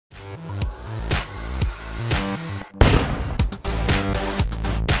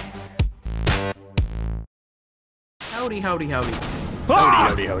Howdy, howdy, howdy.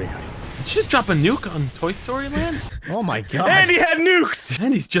 Howdy, howdy, howdy. Did you just drop a nuke on Toy Story Land? Oh my god. Andy had nukes!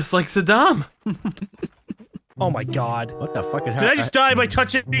 And he's just like Saddam. Oh my god. What the fuck is Did I happening? just die by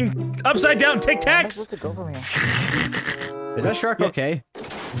touching upside down Tic Tacs? Is that shark okay?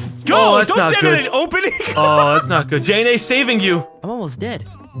 Go! Oh, that's Don't not send good. it an opening! Oh, that's not good. J&A's saving you. I'm almost dead.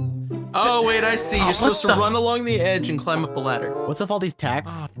 Oh, wait, I see. You're what supposed to the- run along the edge and climb up a ladder. What's with all these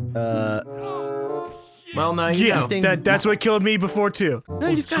tacks? Well, now you know. That's what killed me before too. No,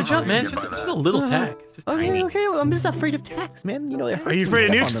 you just gotta jump, man. It's just a little tack. It's just tiny. Okay, well, I'm just afraid of tacks, man. You know, it hurts Are you when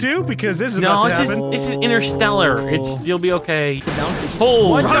afraid of step nukes on them. too? Because this is No, about to this happen. is interstellar. You'll be okay.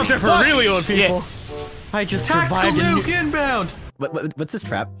 Oh, Nukes are for really old people. I just Tactical survived a nuke nuke. inbound! What's this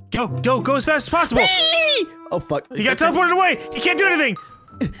trap? Go as fast as possible. Oh fuck. You got teleported away. You can't do anything.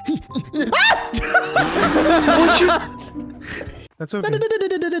 That's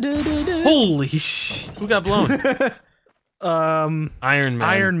okay. holy sh! Who got blown? Iron Man.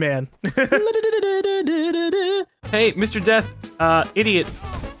 Iron Man. Hey, Mr. Death, idiot.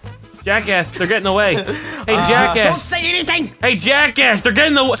 Jackass, they're getting away. Hey, Jackass. Don't say anything! Hey, Jackass, they're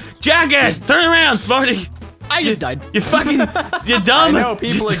getting away. Jackass, turn around, Smarty. I just died. You fucking, you dumb. I know,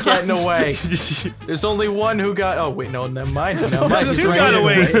 people are getting away. There's only one who got. Oh, wait, no, never mind. Never mind. Two got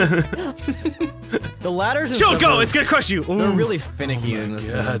away. The ladders and Chill, stuff go. are- It's gonna crush you. They're Ooh. really finicky in this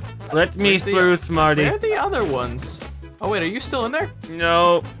God. thing. Let me Where's the- through, Smarty. Where are the other ones? Oh, wait, are you still in there?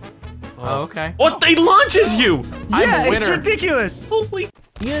 No. Oh, okay. What? They launches you. I'm Yeah, a winner. it's ridiculous. Holy.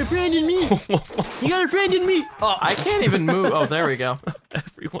 You got a friend in me! You got a friend in me! Oh, I can't even move. Oh, there we go.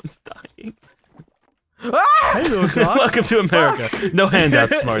 Everyone's dying. Ah! Hello, dog. Welcome to America. No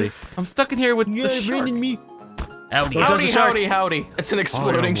handouts, Smarty. I'm stuck in here with You the got a friend shark. in me! Howdy. Don't touch the Howdy, shark. howdy, howdy. It's an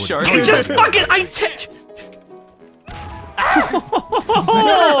exploding shark. You just fucking. I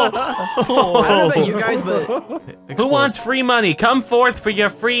I don't know about you guys, but Who wants free money? Come forth for your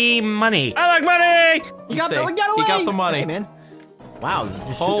free money. I like money. you got, say, the, got away! he got the money. Hey, man. Wow, you just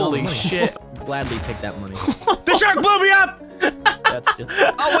shoot all the Holy money. shit. Gladly take that money. The shark blew me up. That's just.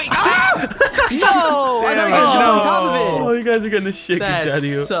 Oh wait! Ah! No! I thought you Damn guys it. were on top of Oh, it. you guys are getting the shit kicked That out of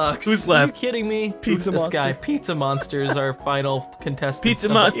you. sucks. Who's Are you left? kidding me? Pizza This monster. guy, Pizza Monster, is our final contestant. Pizza of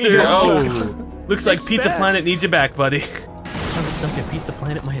the- Monster. Oh, looks like It's Pizza bad. Planet needs you back, buddy. I'm stuck at Pizza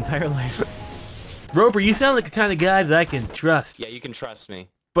Planet my entire life. Roper, you sound like the kind of guy that I can trust. Yeah, you can trust me.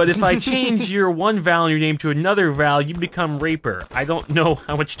 But if I change your one vowel in your name to another vowel, you become Raper. I don't know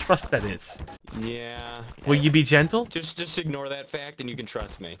how much trust that is. Yeah. Will you be gentle? Just ignore that fact and you can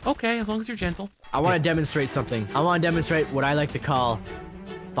trust me. Okay, as long as you're gentle. I want to demonstrate something. I want to demonstrate what I like to call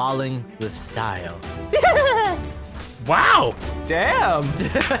falling with style. Wow! Damn!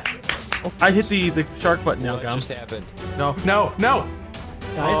 I hit the shark button now, What Gum. just happened? No, no, no!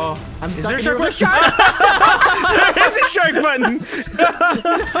 Guys, Oh. I'm Is stuck there a in shark here button? with a shark. There's a shark button.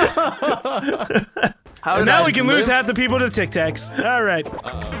 How And did now I we can lose live? half the people to Tic Tacs. All right.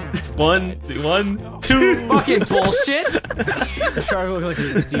 1, 2. Fucking bullshit! The shark looks like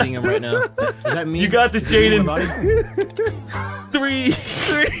it's eating him right now. Is that me? You got this, Is it eating Jaden. my body?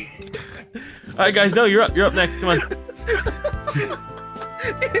 3. Alright, guys, no, you're up. You're up next. Come on.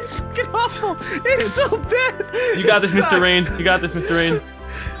 It's fucking awful. It's so bad. You got this, It Mr. Rain. sucks. You got this, Mr. Rain.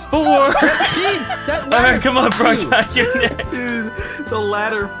 4. See? That Alright, come on, two. Brock. You're next. Dude, the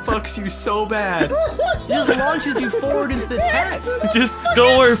ladder fucks you so bad. It just launches you forward into the text. Just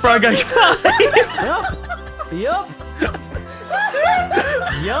don't worry, Frog Guy. Yup.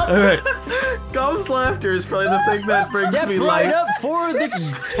 Yup. Alright. Gum's laughter is probably the thing that brings Step me right life. up for the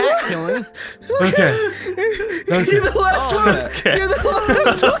tack killing. Okay. You're the last one! Okay. You're the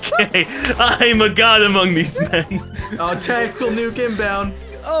last one! Okay. I'm a god among these men. Oh, tactical nuke inbound.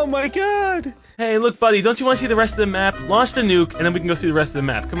 Oh my god. Hey, look, buddy, don't you want to see the rest of the map? Launch the nuke, and then we can go see the rest of the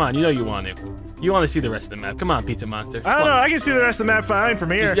map. Come on, you know you want to. You want to see the rest of the map. Come on, Pizza Monster. I don't know. I can see the rest of the map fine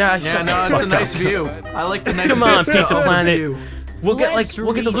from here. Yeah, Yeah, no, it's a nice view. I like the nice Come on, vista Pizza of the Planet. view. We'll get Let's the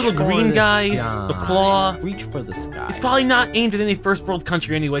little reach for green the guys, sky. the claw. Reach for the sky. It's probably not aimed at any first world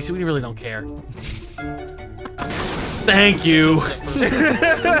country anyway, so we really don't care. Thank you.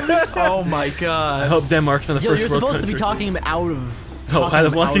 Oh my I god. hope Denmark's not a Yo, first you're world supposed to country. be talking him out of. Oh, out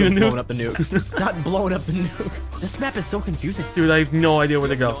of launching the blowing nuke? up the nuke. Not blowing up the nuke. This map is so confusing. Dude, I have no idea where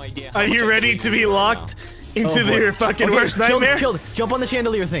to No go. idea. Are you ready to be locked into Oh, boy. your fucking Okay, worst chill, nightmare? chill. Jump on the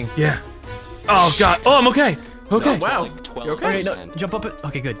chandelier thing. Yeah. Oh god. Oh, I'm okay. Okay. Oh, wow. Like 12 You okay? Okay, no, jump up it.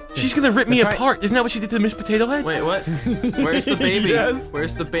 Okay, good. She's gonna rip me Try- apart. Isn't that what she did to Miss Potato Head? Wait, what? Where's the baby? Yes.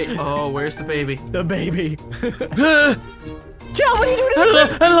 Where's the baby? Oh, where's the baby? The baby. Uh, Chill, what are you doing?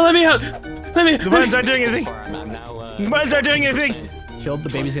 I don't know, let me out. Let me. The buttons aren't doing anything. I'm now, The buttons aren't doing anything. Chill, the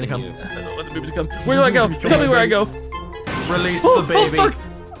baby's gonna come. I don't want the baby to come. Where do I go? Tell me where I go. Release the baby. Oh, fuck.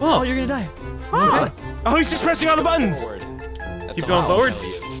 Oh, you're gonna die. Ah. Oh, he's just pressing all the buttons. Forward. That's Keep all going forward. I'll tell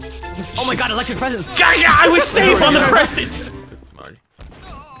you. Oh my god, electric presence. I was safe on the present. Smart.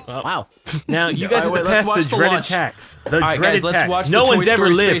 Well, Wow. now you guys have to Wait, let's pass watch the the dreaded launch. tax. The All right, dreaded guys, let's tax. watch No the Toy one's ever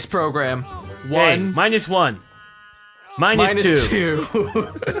Story lived. space program. Hey, One. -1. -2. 2.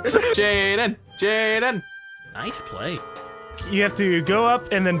 Jaden. Jaden. Nice play. You have to go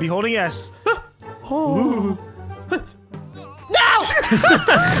up and then be holding S.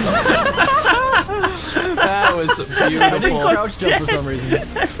 That was beautiful. Crouch jump for some reason.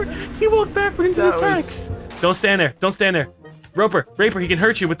 He walked backward into the That tax. was- Don't stand there. Don't stand there. Raper, he can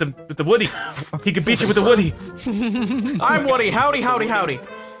hurt you with the woody. He can beat you with the woody. I'm Woody. Howdy, howdy, howdy.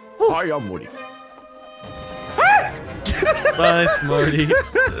 Hi, I'm Woody. Bye, Smarty.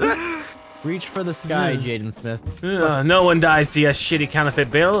 Reach for the sky, Jaden Smith. No one dies to your shitty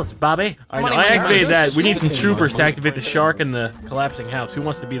counterfeit bills, Bobby. I know. Money, I money, activated money. that. We need some troopers to activate the shark and the collapsing house. Who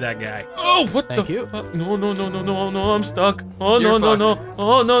wants to be that guy? Oh, what Thank the you. fuck? No, I'm stuck. Oh, You're no.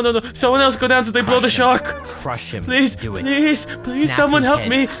 Oh, no. Someone else go down so they blow the shark. Crush him. Please, Do it. please, Snap someone his help head.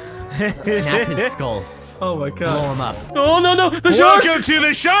 me. Snap his skull. Oh my god. Blow him up. Oh, no, the shark. Welcome to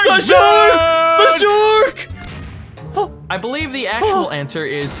the shark The zone! shark! The shark! I believe the actual answer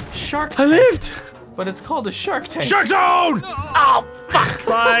is shark I tank, lived. but it's called a shark tank. Shark zone! Oh, fuck.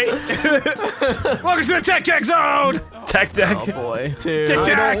 Bye. Welcome to the Tech Tech zone! Tac. Oh boy. Two. Tic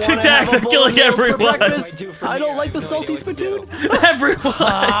Tac! Tic Tac, they're killing everyone. I don't like the salty spittoon. Everyone.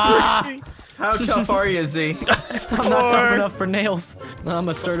 How tough are you, Z? I'm not tough enough for nails. I'm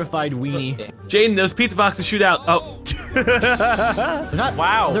a certified weenie. Jaden, those pizza boxes shoot out. Oh, They're not.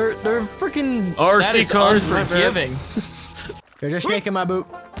 Wow. They're freaking. That RC is cars. unforgiving. They're just shaking my boot.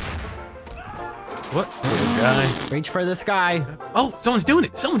 What? Little guy. Reach for the sky. Oh, someone's doing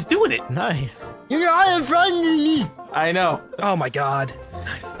it. Nice. You're all in front of me. I know. Oh my god.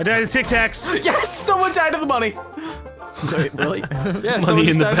 I died to Tic Tacs. Yes, someone died to the money. Wait, really? Yeah, someone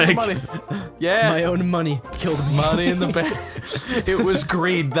in just the died to bank. money. Yeah. My own money killed me. Money in the bank. It was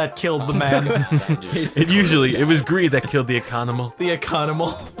greed that killed the man. It was greed that killed the economo. The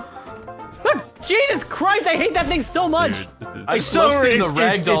economal. Jesus Christ! I hate that thing so much. I So love seeing the it's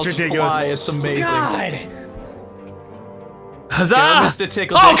ragdolls ridiculous. fly. It's amazing. God. Huzzah! Go, Mr.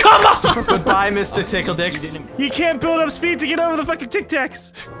 Tickle Oh, Dicks. come on! Goodbye, Mr. Tickle Dicks. You can't build up speed to get over the fucking Tic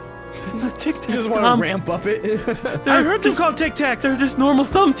Tacs. Tic Tacs. You just want to ramp up it. I heard them called Tic Tacs. They're just normal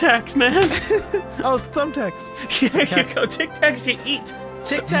thumbtacks, man. Oh, thumbtacks. Here you go, Tic Tacs you eat.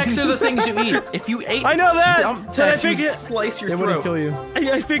 Tic Tacs are the things you eat. If you ate I know that, thumbtacks, but I you'd figured- slice your They wouldn't throat. kill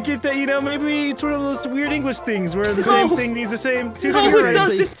you. I figured that, maybe it's one of those weird English things where the No. same thing means the same two No, different it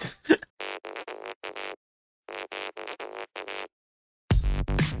words. doesn't.